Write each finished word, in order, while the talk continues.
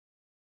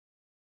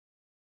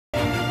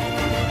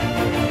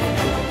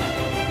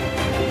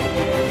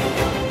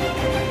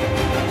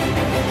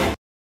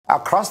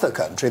Across the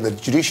country, the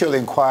judicial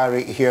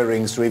inquiry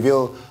hearings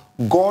reveal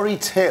gory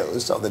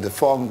tales of the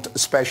defunct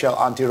Special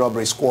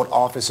Anti-Robbery Squad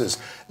officers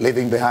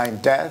leaving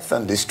behind death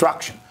and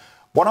destruction.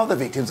 One of the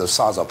victims of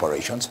SARS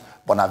operations,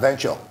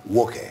 Bonaventure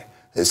Woke,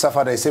 who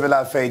suffered a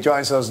similar fate,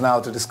 joins us now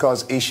to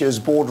discuss issues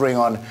bordering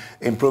on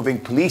improving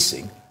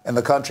policing in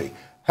the country.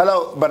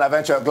 Hello,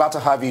 Bonaventure. Glad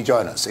to have you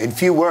join us. In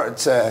few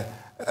words,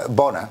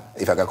 Bona,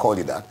 if I can call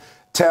you that,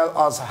 tell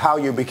us how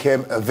you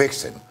became a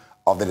victim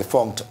of the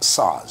defunct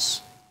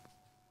SARS.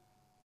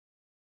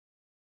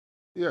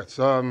 Yes,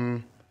 I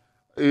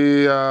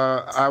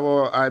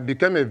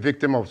became a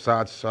victim of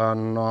SARS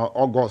on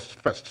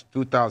August 1st,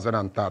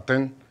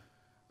 2013.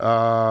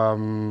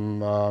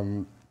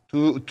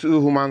 Two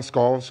human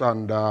skulls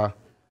and a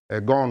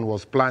gun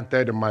was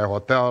planted in my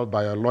hotel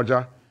by a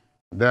lodger.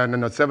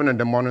 Then at 7 in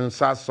the morning,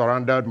 SARS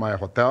surrounded my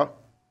hotel.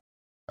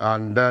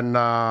 And then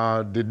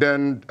the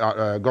then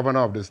governor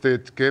of the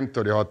state came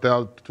to the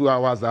hotel 2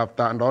 hours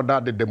after and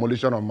ordered the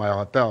demolition of my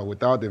hotel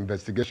without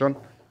investigation.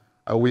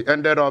 We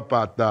ended up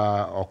at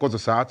Awkuzu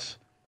SARS.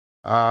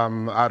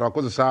 At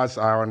Accuses SARS,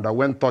 I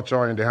underwent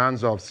torture in the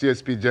hands of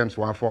CSP James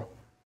Nwafor.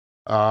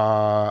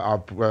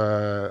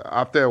 After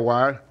a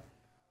while,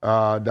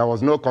 there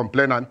was no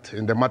complainant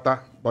in the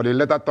matter, but it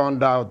later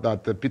turned out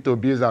that the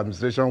P2B's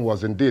administration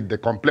was indeed the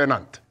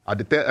complainant at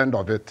the tail end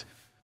of it.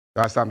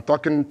 As I'm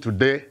talking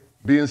today,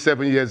 being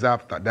 7 years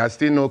after, there's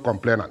still no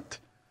complainant.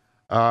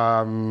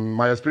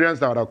 My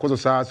experience at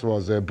Accuses SARS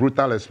was a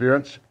brutal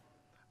experience.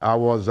 I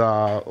was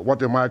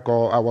what you might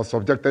call, I was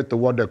subjected to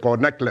what they call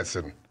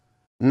necklacing.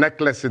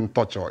 Necklacing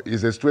torture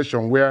is a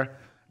situation where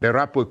they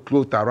wrap a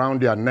cloth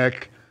around their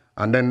neck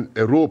and then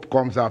a rope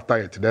comes after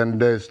it. Then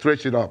they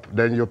stretch it up,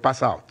 then you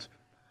pass out.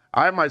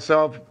 I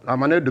myself,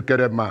 I'm an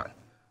educated man,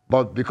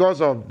 but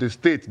because of the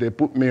state they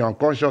put me on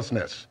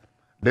consciousness,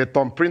 they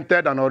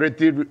printed an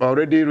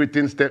already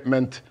written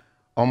statement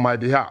on my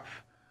behalf.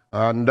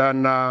 And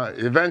then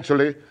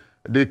eventually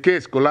the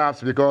case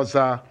collapsed because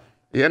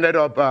he ended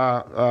up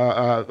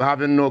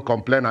having no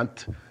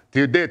complainant.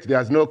 Till date,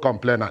 there's no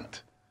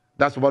complainant.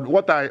 That's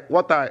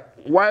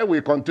why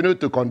we continue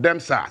to condemn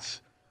SARS.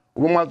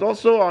 We must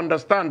also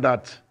understand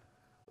that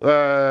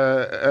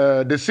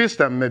the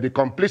system may be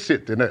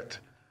complicit in it.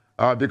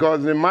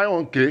 Because in my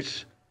own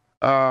case,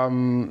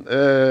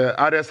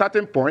 at a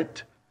certain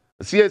point,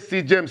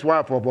 CSC James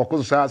Nwafor of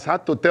Awkuzu SARS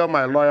had to tell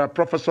my lawyer,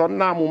 Professor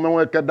Namu,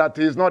 that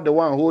he's not the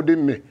one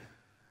holding me.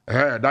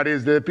 That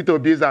is the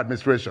P2B's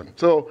administration.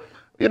 So,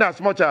 in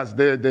as much as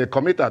they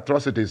commit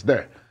atrocities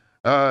there,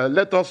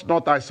 let us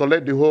not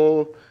isolate the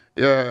whole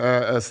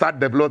SARS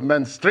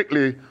development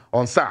strictly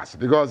on SARS,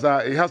 because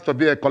it has to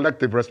be a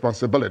collective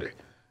responsibility.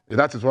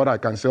 That is what I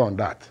can say on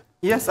that.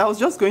 Yes, I was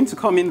just going to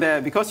come in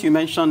there because you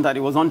mentioned that it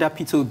was under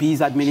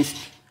P2B's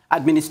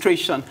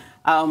administration.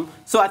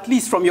 So at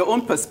least from your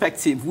own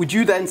perspective, would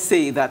you then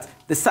say that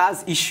the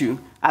SARS issue,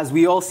 as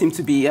we all seem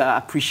to be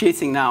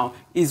appreciating now,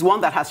 is one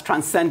that has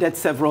transcended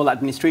several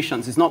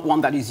administrations? It's not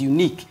one that is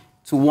unique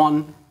to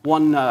one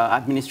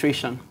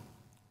administration?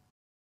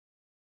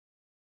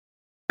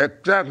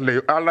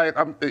 Exactly.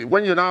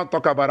 When you now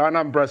talk about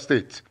Anambra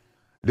State,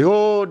 the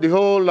whole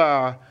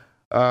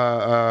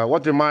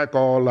what you might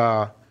call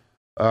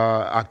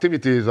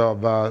activities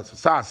of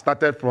SARS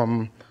started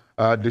from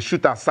the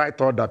shooter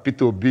site order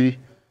P2B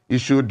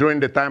issued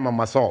during the time of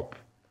Masop.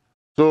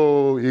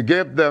 So it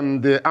gave them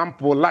the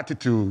ample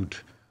latitude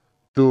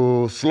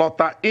to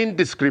slaughter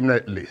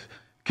indiscriminately,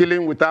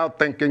 killing without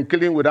thinking,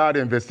 killing without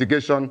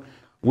investigation,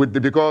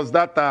 because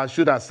that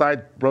shooter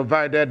site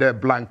provided a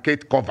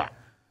blanket cover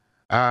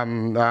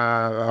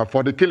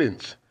for the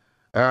killings.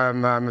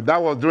 That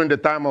was during the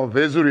time of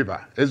Ezu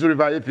River. Ezu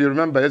River, if you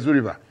remember Ezu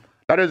River.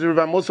 That Ezu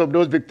River, most of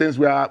those victims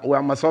were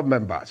Masop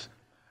members,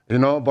 you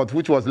know, but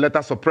which was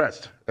later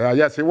suppressed.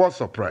 Yes, it was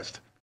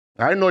suppressed.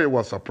 I know it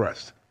was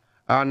suppressed.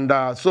 And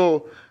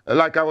so,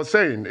 like I was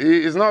saying,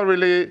 it's not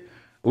really,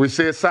 we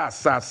say SARS,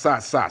 SARS,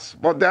 SARS, SARS,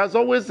 but there's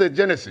always a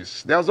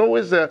genesis. There's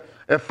always a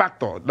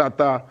factor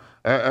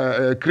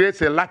that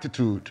creates a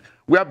latitude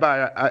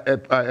whereby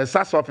a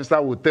SARS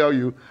officer will tell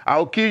you,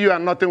 I'll kill you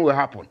and nothing will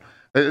happen.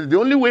 The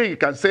only way you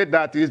can say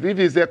that is if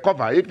it's a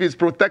cover, if it's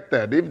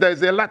protected, if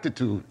there's a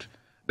latitude.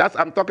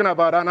 I'm talking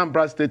about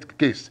Anambra State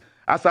case.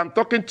 As I'm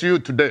talking to you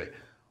today,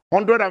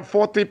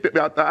 140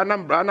 people at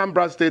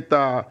Anambra State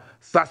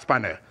SARS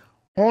panel,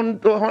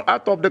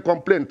 out of the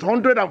complaint,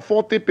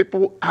 140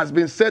 people has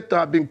been said to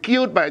have been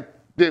killed by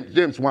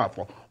James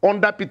Nwafor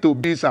under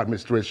P2B's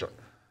administration.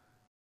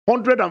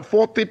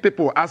 140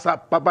 people,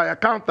 by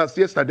account as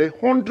yesterday,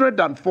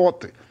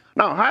 140.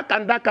 Now, how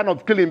can that kind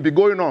of killing be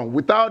going on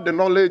without the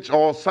knowledge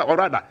or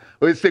rather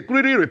a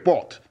security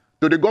report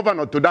to the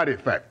governor to that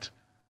effect?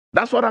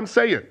 That's what I'm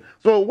saying.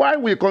 So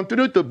while we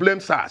continue to blame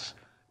SARS,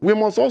 we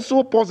must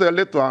also pause a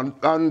little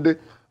and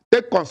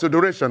take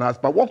consideration as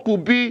per what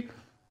could be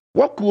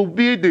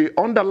the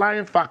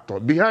underlying factor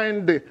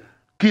behind the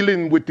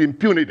killing with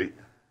impunity.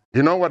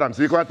 You know what I'm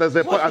saying? Because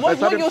at a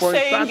certain point,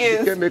 SARS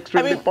became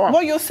extremely powerful.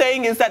 What you're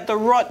saying is that the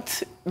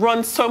rot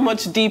runs so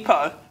much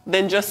deeper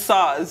than just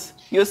SARS.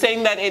 You're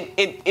saying that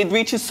it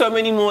reaches so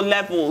many more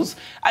levels.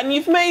 And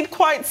you've made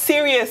quite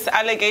serious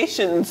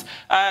allegations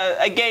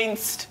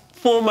against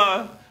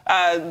former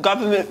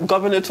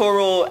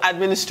gubernatorial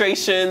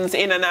administrations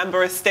in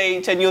Anambra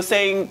State, and you're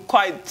saying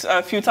quite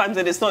a few times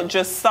that it's not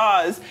just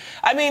SARS.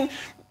 I mean,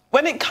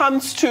 when it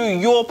comes to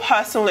your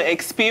personal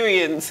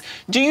experience,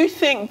 do you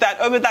think that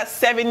over that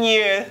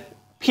 7-year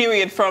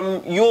period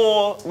from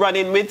your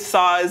run-in with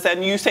SARS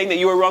and you saying that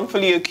you were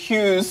wrongfully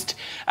accused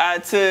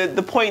to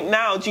the point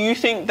now, do you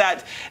think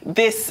that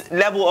this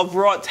level of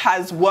rot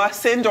has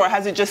worsened, or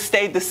has it just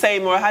stayed the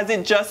same, or has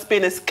it just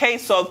been a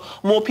case of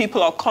more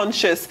people are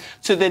conscious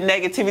to the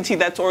negativity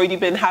that's already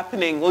been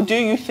happening, or do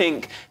you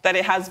think that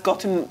it has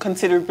gotten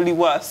considerably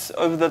worse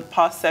over the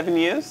past 7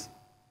 years?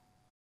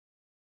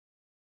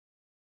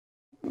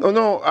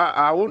 No,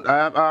 I won't.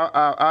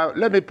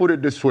 Let me put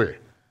it this way.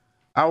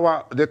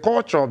 The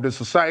culture of the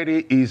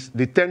society is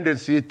the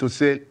tendency to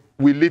say,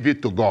 we leave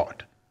it to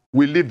God.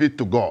 We leave it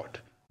to God.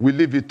 We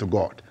leave it to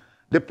God.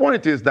 The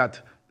point is that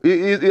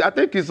I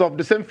think it's of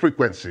the same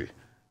frequency.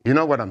 You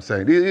know what I'm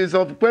saying? It is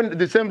of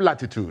the same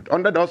latitude,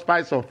 under the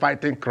auspice of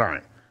fighting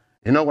crime.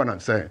 You know what I'm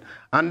saying?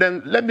 And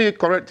then let me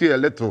correct you a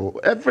little.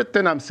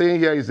 Everything I'm saying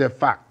here is a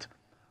fact.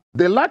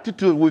 The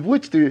latitude with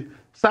which the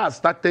SARS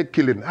started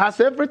killing has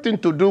everything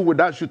to do with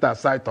that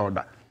shoot-aside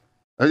order.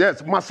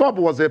 Yes, Masob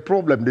was a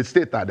problem in the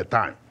state at the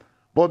time.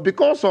 But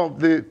because of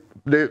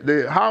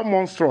how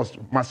monstrous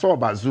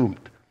Masob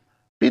assumed,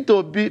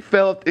 P2B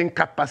felt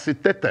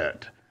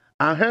incapacitated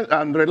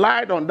and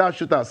relied on that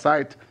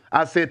shoot-aside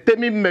as a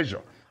taming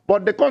measure.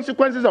 But the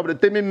consequences of the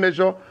taming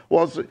measure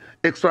was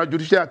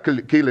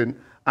extrajudicial killing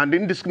and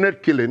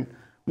indiscriminate killing,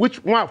 which,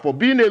 for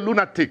being a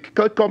lunatic,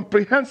 a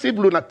comprehensive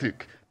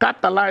lunatic,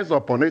 capitalized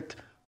upon it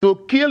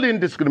to kill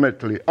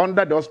indiscriminately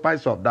under the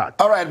auspice of that.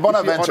 All right,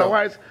 Bonaventure.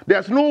 Otherwise,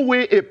 there's no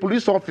way a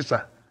police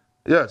officer.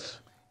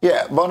 Yes.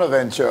 Yeah,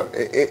 Bonaventure,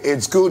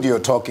 it's good you're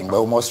talking,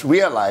 but we must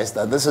realize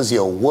that this is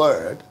your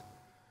word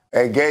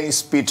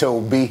against Peter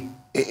Obi.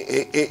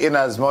 In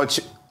as much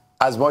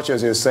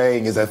as you're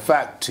saying is a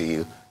fact to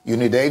you, you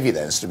need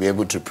evidence to be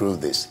able to prove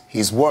this.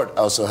 His word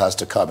also has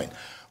to come in.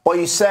 But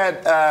you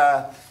said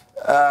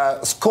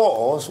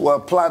scores were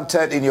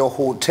planted in your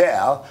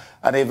hotel,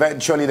 and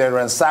eventually they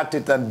ransacked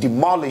it and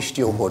demolished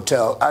your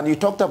hotel. And you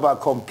talked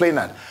about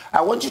complainant.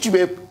 I want you to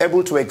be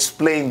able to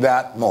explain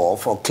that more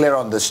for clear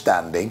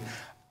understanding.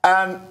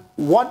 And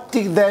what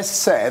did they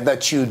say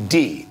that you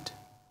did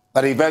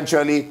that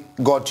eventually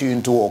got you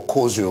into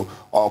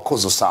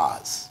Awkuzu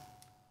SARS?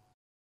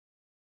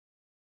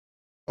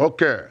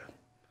 Okay.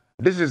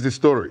 This is the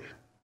story.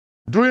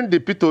 During the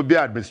P2B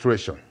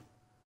administration,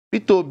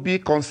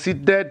 P2B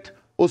considered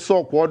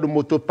Osokwodo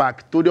Motor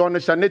Park to the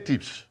Onitsha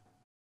natives.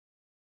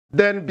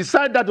 Then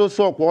beside that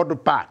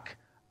Osokwodo Park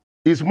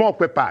is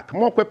Mokwe Park.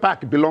 Mokwe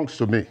Park belongs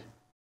to me.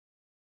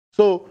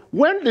 So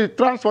when the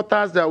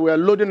transporters that were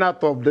loading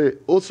out of the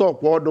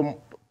Osokwodo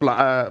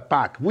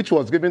Park, which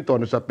was given to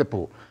Onitsha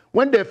people,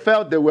 when they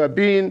felt they were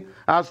being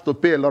asked to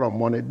pay a lot of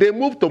money, they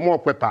moved to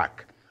Mokwe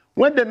Park.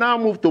 When they now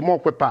moved to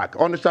Mokwe Park,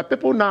 Onitsha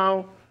people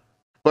now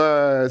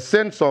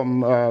send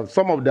some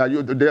of their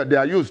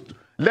youth,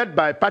 led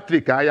by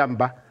Patrick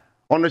Ayamba,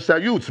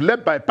 Onitsha youth,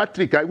 led by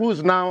Patrick, who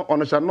is now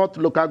Onitsha North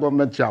local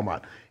government chairman.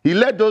 He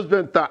led those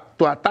men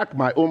to attack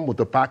my own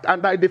motor park,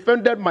 and I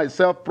defended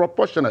myself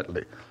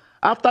proportionately.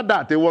 After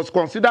that, it was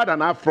considered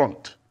an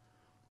affront.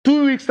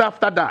 2 weeks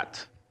after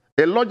that,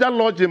 a lodger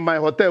lodged in my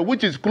hotel,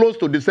 which is close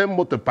to the same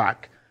motor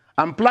park,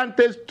 and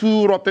planted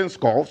 2 rotten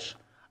skulls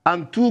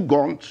and 2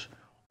 guns,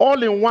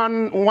 all in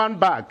one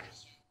bag,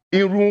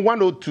 in room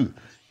 102.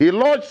 He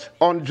lodged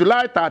on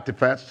July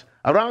 31st,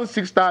 around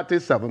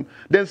 6:37.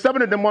 Then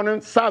 7 in the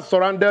morning, SARS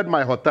surrounded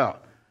my hotel.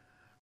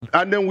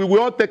 And then we were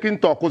all taken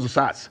to Awkuzu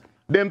SARS.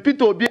 Then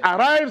P2B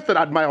arrived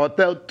at my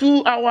hotel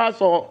 2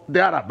 hours or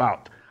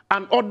thereabout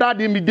and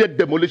ordered immediate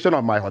demolition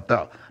of my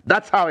hotel.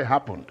 That's how it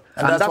happened.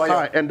 And that's how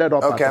I ended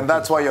up. Okay, and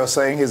that's why you're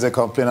saying he's a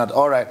complainant.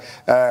 All right.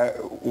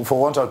 For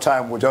want of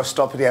time, we'll just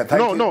stop it here.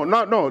 Thank you.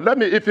 No. Let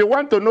me, if you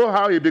want to know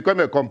how he became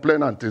a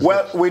complainant.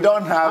 Well, we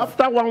don't have...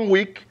 After 1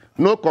 week,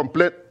 no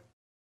complaint.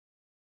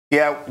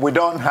 Yeah, we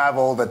don't have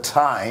all the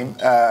time.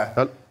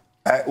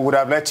 Would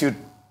have let you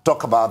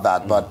talk about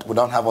that, but we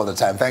don't have all the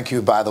time. Thank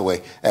you, by the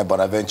way,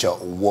 Bonaventure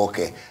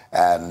Woke.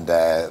 And,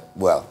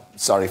 well,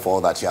 sorry for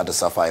all that you had to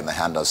suffer in the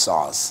hand of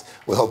SARS.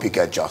 We hope you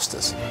get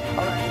justice. All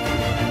right.